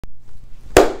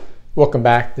Welcome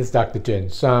back. This is Dr. Jin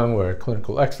Sung, where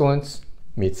clinical excellence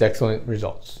meets excellent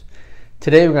results.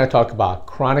 Today we're going to talk about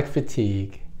chronic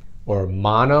fatigue, or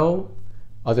mono,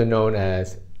 other known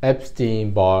as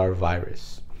Epstein Barr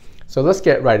virus. So let's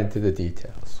get right into the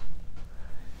details.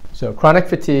 So chronic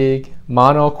fatigue,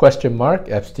 mono ?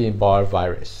 Epstein Barr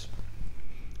virus.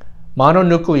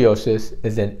 Mononucleosis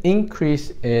is an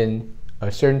increase in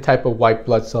a certain type of white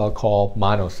blood cell called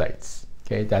monocytes.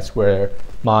 Okay, that's where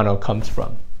mono comes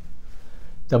from.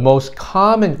 The most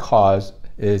common cause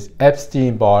is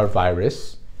Epstein Barr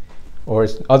virus, or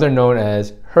it's other known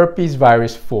as Herpes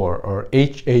Virus 4 or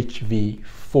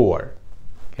HHV4.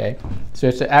 Okay, so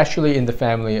it's actually in the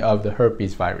family of the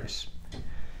herpes virus.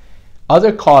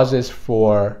 Other causes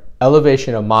for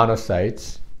elevation of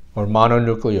monocytes or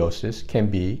mononucleosis can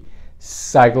be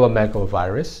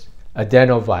cytomegalovirus,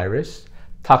 adenovirus,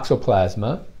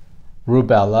 Toxoplasma,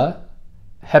 Rubella,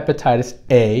 hepatitis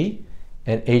A,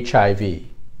 and HIV.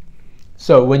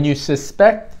 So when you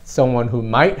suspect someone who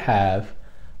might have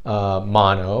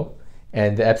mono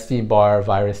and the Epstein Barr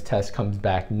virus test comes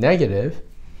back negative,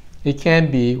 it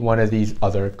can be one of these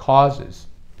other causes.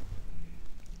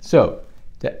 So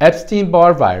the Epstein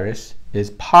Barr virus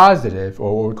is positive,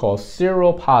 or what we call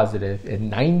seropositive, in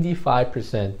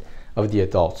 95% of the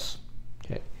adults.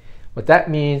 Okay. What that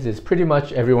means is pretty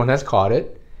much everyone has caught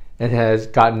it and has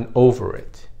gotten over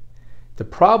it. The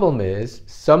problem is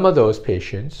some of those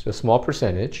patients, a small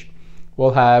percentage, will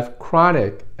have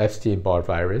chronic Epstein Barr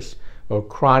virus or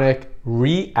chronic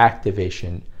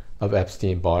reactivation of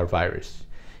Epstein Barr virus.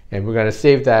 And we're going to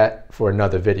save that for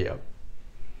another video.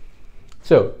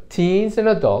 So teens and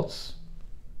adults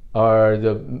are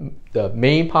the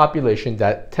main population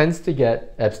that tends to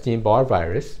get Epstein Barr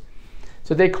virus.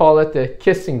 So they call it the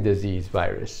kissing disease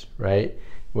virus, right?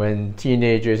 When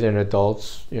teenagers and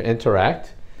adults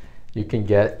interact, you can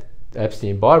get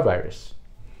Epstein Barr virus.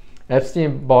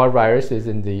 Epstein Barr virus is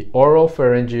in the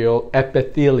oropharyngeal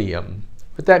epithelium.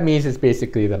 What that means is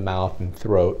basically the mouth and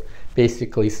throat,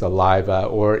 basically saliva,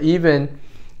 or even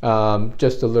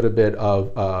just a little bit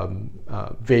of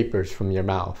vapors from your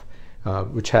mouth,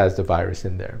 which has the virus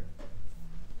in there.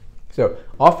 So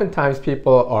oftentimes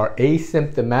people are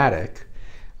asymptomatic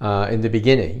in the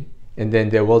beginning, and then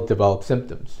they will develop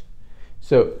symptoms.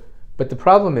 So, but the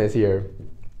problem is here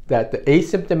that the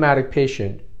asymptomatic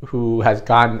patient who has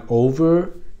gotten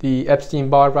over the Epstein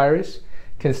Barr virus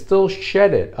can still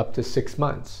shed it up to 6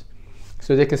 months.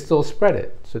 So they can still spread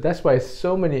it. So that's why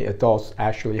so many adults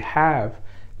actually have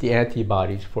the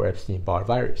antibodies for Epstein Barr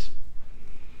virus.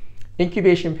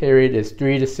 Incubation period is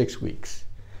 3 to 6 weeks.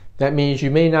 That means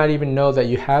you may not even know that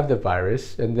you have the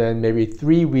virus, and then maybe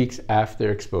 3 weeks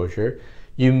after exposure,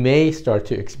 you may start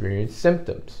to experience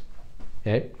symptoms.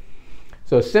 Okay?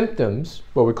 So symptoms,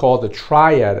 what we call the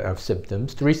triad of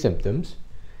symptoms, 3 symptoms: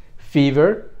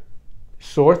 fever,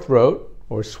 sore throat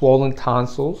or swollen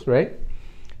tonsils, right?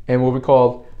 And what we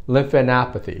call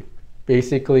lymphadenopathy,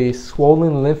 basically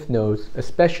swollen lymph nodes,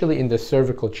 especially in the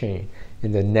cervical chain,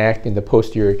 in the neck, in the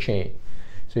posterior chain.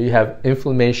 So you have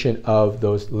inflammation of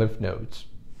those lymph nodes.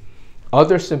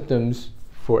 Other symptoms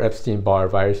for Epstein Barr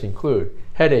virus include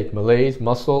headache, malaise,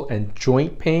 muscle and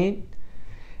joint pain.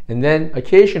 And then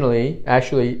occasionally,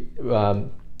 actually,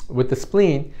 with the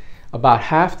spleen, about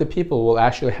half the people will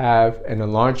actually have an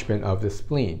enlargement of the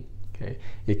spleen. Okay?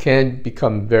 It can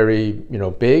become very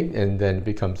big, and then it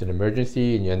becomes an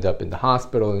emergency, and you end up in the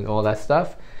hospital and all that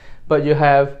stuff. But you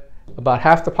have about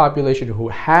half the population who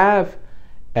have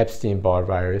Epstein Barr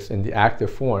virus in the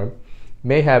active form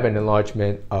may have an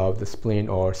enlargement of the spleen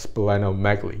or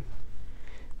splenomegaly.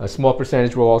 A small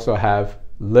percentage will also have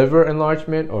liver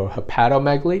enlargement or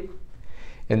hepatomegaly.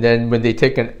 And then when they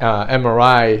take an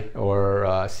MRI or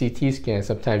CT scan,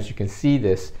 sometimes you can see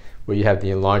this where you have the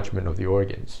enlargement of the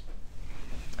organs.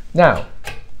 Now,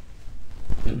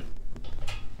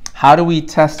 how do we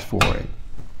test for it?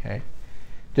 Okay.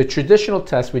 The traditional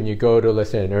test, when you go to, let's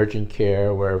say, an urgent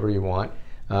care, wherever you want,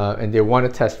 and they want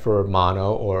to test for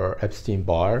mono or Epstein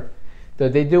Barr,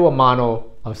 they do a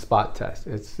Monospot test.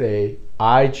 It's a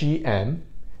IgM,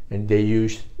 and they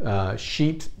use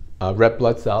sheep's red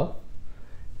blood cell.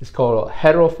 It's called a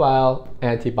Heterophile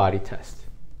antibody test.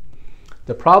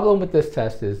 The problem with this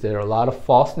test is there are a lot of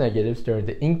false negatives during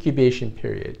the incubation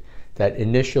period. That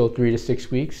initial 3 to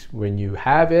 6 weeks, when you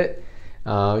have it,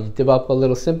 you develop a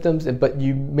little symptoms, but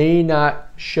you may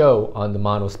not show on the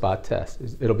Monospot test.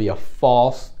 It'll be a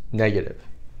false negative.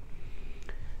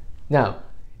 Now,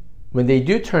 when they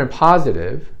do turn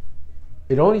positive,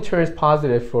 it only turns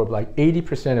positive for like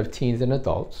 80% of teens and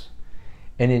adults.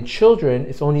 And in children,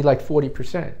 it's only like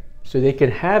 40%. So they can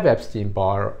have Epstein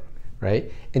Barr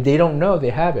right? And they don't know they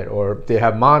have it, or they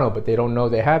have mono, but they don't know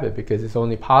they have it because it's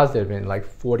only positive in like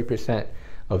 40%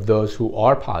 of those who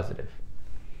are positive.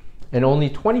 And only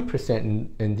 20%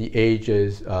 in the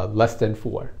ages less than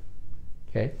 4,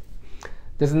 okay?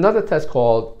 There's another test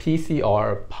called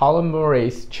PCR,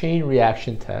 Polymerase Chain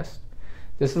Reaction Test.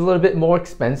 This is a little bit more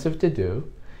expensive to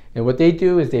do. And what they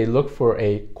do is they look for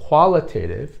a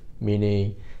qualitative,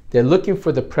 meaning they're looking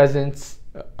for the presence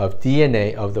of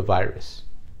DNA of the virus.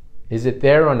 Is it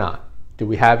there or not? Do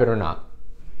we have it or not?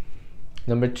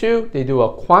 Number 2, they do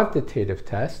a quantitative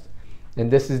test, and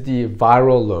this is the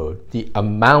viral load, the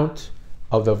amount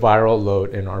of the viral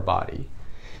load in our body.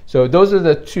 So those are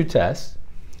the 2 tests.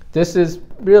 This is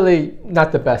really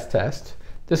not the best test.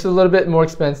 This is a little bit more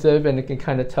expensive, and it can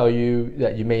kind of tell you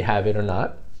that you may have it or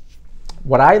not.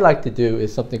 What I like to do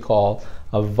is something called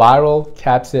a viral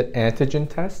capsid antigen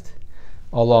test,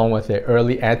 along with an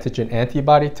early antigen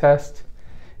antibody test,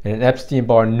 and an Epstein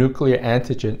Barr nuclear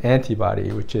antigen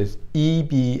antibody, which is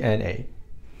eBNA.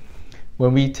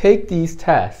 When we take these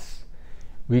tests,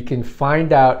 we can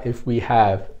find out if we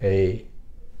have an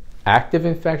active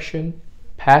infection,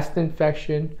 past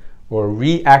infection, or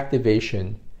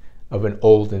reactivation of an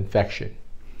old infection.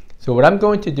 So what I'm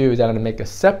going to do is I'm going to make a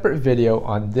separate video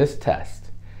on this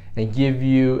test and give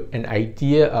you an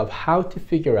idea of how to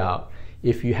figure out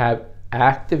if you have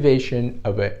activation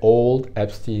of an old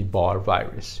Epstein Barr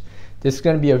virus. This is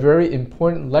going to be a very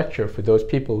important lecture for those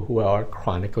people who are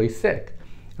chronically sick,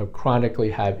 or chronically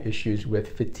have issues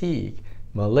with fatigue,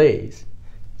 malaise.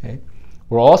 Okay?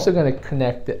 We're also going to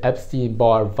connect the Epstein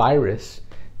Barr virus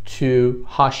to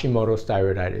Hashimoto's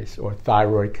thyroiditis, or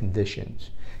thyroid conditions,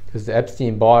 because the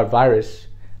Epstein Barr virus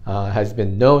has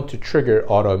been known to trigger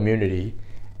autoimmunity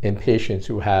in patients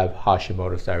who have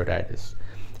Hashimoto's thyroiditis.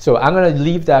 So I'm going to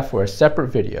leave that for a separate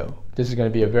video. This is going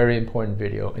to be a very important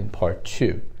video in part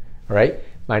 2. All right?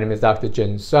 My name is Dr.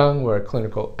 Jin Sung, where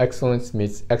clinical excellence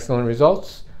meets excellent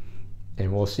results.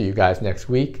 And we'll see you guys next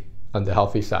week on the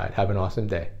healthy side. Have an awesome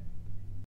day.